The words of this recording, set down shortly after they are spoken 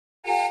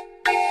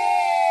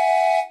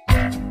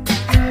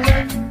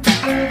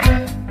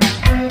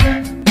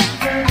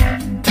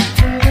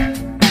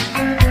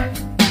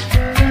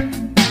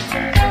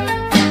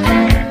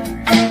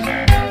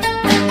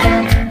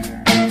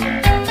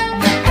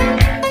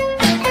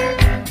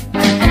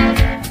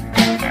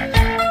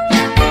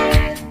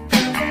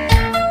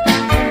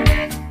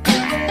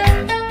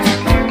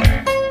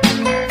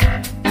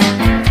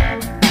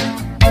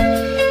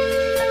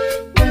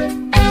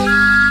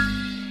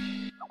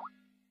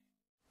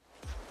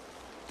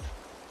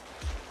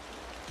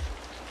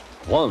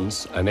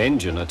Once, an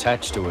engine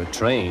attached to a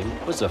train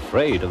was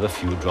afraid of a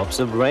few drops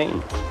of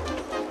rain.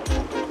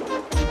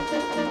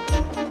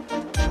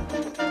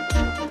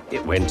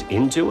 It went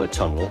into a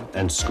tunnel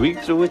and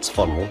squeaked through its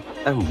funnel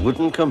and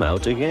wouldn't come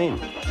out again.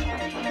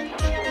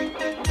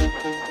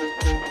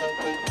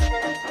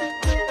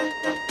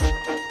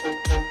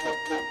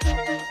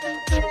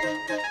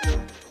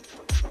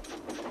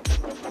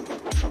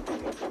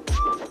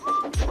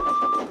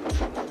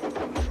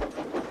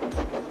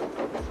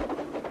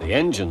 The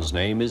engine's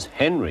name is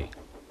Henry.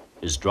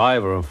 His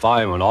driver and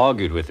fireman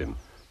argued with him,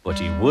 but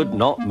he would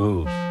not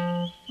move.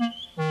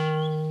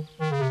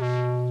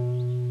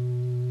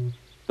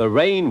 "The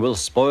rain will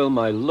spoil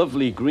my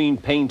lovely green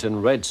paint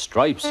and red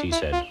stripes," he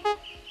said.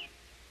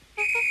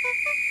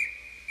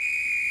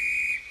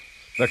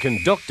 The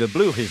conductor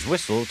blew his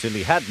whistle till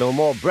he had no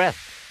more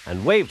breath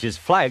and waved his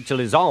flag till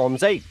his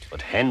arms ached.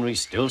 But Henry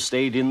still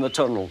stayed in the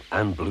tunnel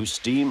and blew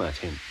steam at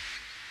him.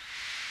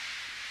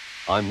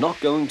 "I'm not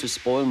going to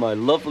spoil my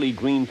lovely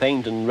green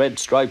paint and red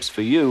stripes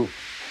for you."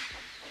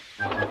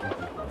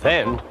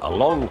 Then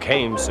along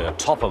came Sir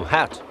Topham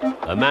Hatt,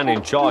 the man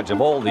in charge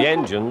of all the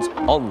engines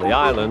on the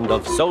island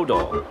of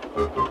Sodor.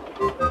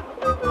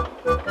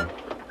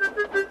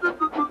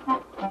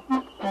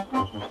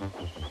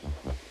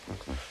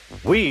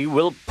 "We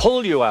will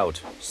pull you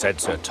out," said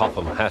Sir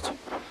Topham Hatt.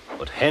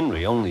 But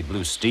Henry only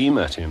blew steam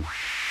at him.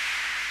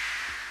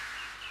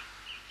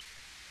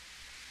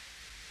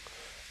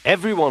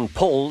 Everyone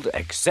pulled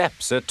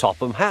except Sir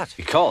Topham Hatt.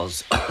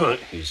 "Because,"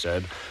 he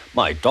said,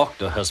 "my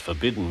doctor has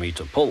forbidden me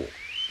to pull."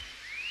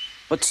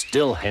 But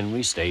still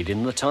Henry stayed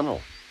in the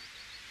tunnel.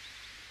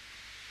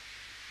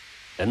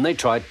 Then they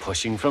tried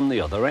pushing from the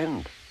other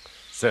end.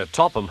 Sir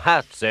Topham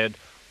Hatt said,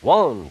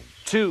 1,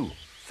 2,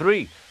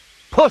 3,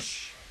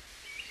 push!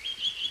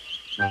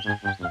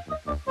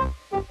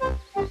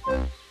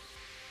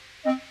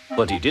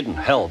 But he didn't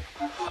help.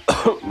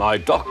 "My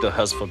doctor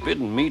has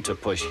forbidden me to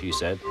push," he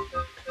said.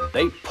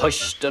 They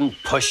pushed and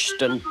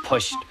pushed and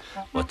pushed,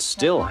 but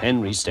still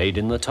Henry stayed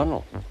in the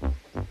tunnel.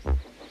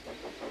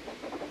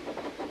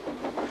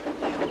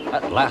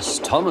 At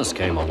last Thomas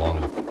came along.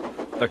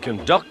 The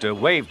conductor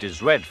waved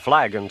his red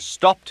flag and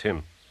stopped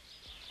him.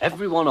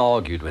 Everyone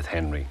argued with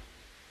Henry.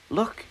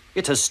 "Look,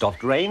 it has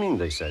stopped raining,"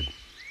 they said.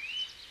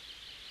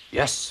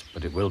 "Yes,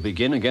 but it will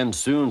begin again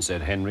soon,"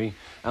 said Henry.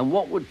 "And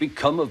what would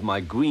become of my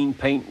green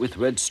paint with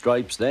red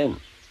stripes then?"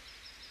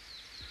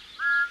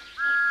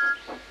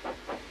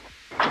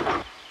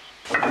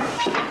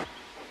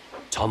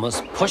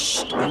 Thomas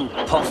pushed and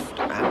puffed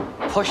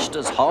and pushed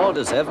as hard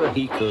as ever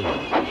he could.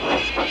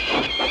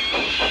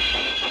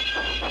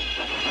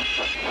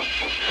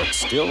 But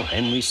still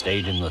Henry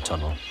stayed in the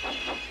tunnel.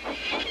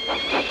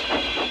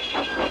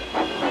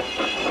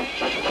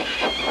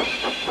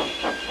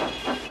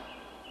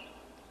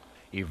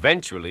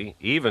 Eventually,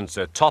 even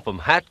Sir Topham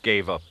Hatt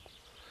gave up.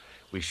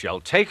 "We shall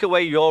take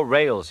away your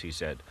rails," he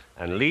said,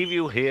 "and leave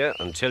you here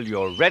until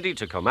you're ready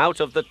to come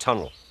out of the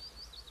tunnel."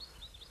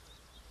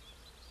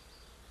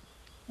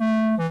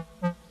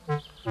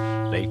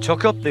 They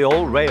took up the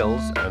old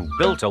rails and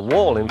built a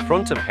wall in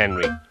front of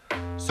Henry,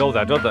 so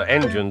that other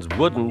engines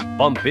wouldn't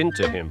bump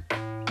into him.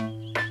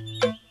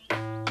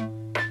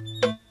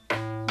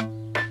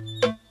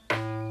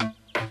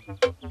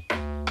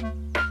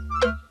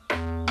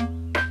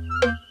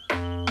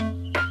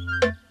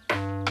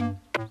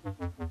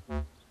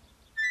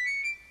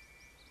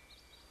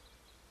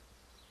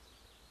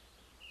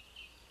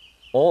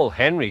 All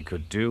Henry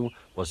could do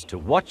was to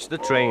watch the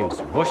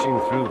trains rushing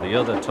through the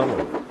other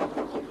tunnel.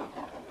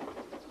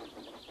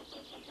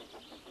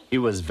 He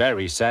was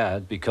very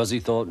sad because he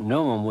thought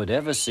no one would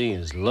ever see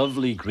his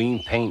lovely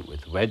green paint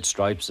with red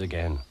stripes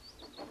again.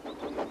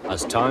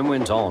 As time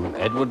went on,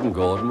 Edward and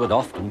Gordon would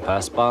often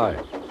pass by.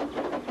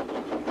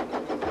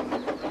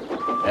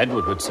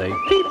 Edward would say,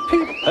 "Peep,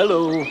 peep,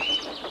 hello."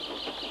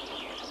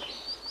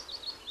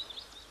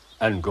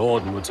 And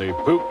Gordon would say,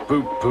 "Poop,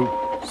 poop, poop,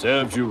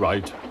 serves you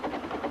right."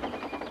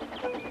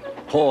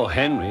 Poor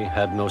Henry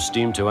had no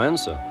steam to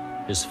answer.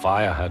 His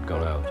fire had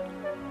gone out.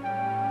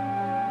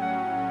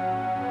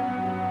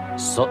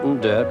 Sudden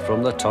dirt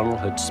from the tunnel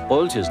had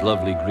spoilt his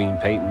lovely green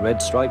paint and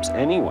red stripes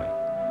anyway.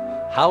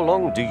 How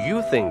long do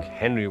you think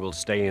Henry will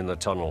stay in the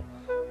tunnel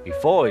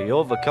before he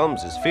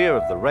overcomes his fear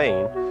of the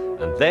rain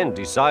and then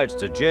decides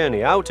to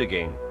journey out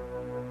again?